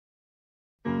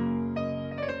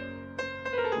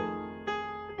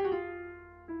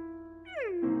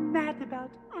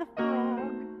about the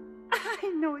frog. I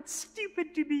know it's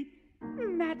stupid to be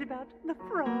mad about the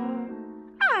frog.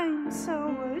 I'm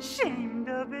so ashamed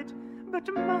of it,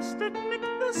 but must admit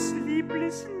the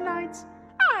sleepless nights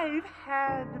I've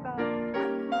had about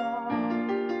the frog.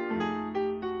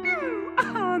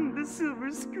 On the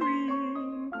silver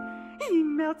screen, he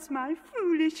melts my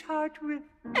foolish heart with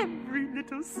every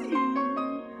little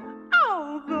scene.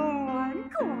 Although I'm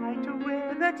quite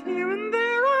aware that here and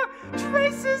there are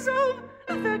traces of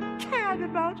the cat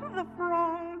about the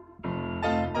frog.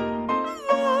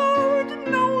 Lord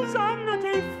knows I'm not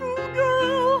a fool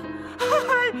girl.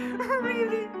 I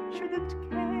really shouldn't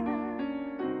care.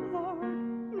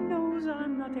 Lord knows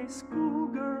I'm not a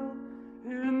schoolgirl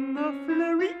in the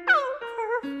flurry of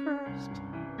her first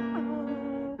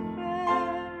affair.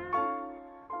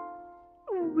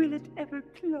 Will it ever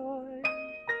cloy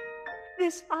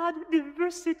this odd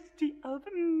diversity of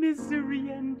misery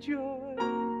and joy?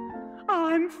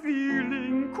 I'm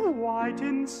feeling quite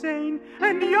insane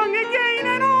and young again,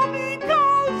 and all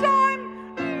because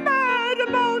I'm mad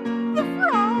about the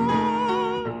frog.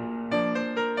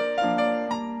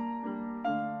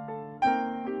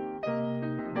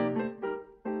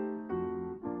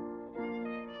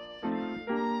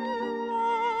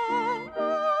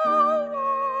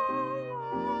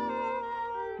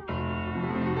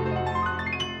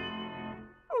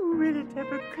 Will it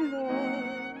ever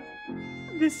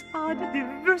close this odd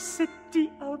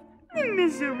diversity of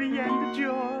misery and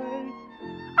joy?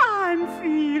 I'm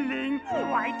feeling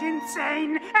quite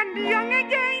insane and young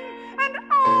again, and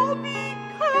I'll be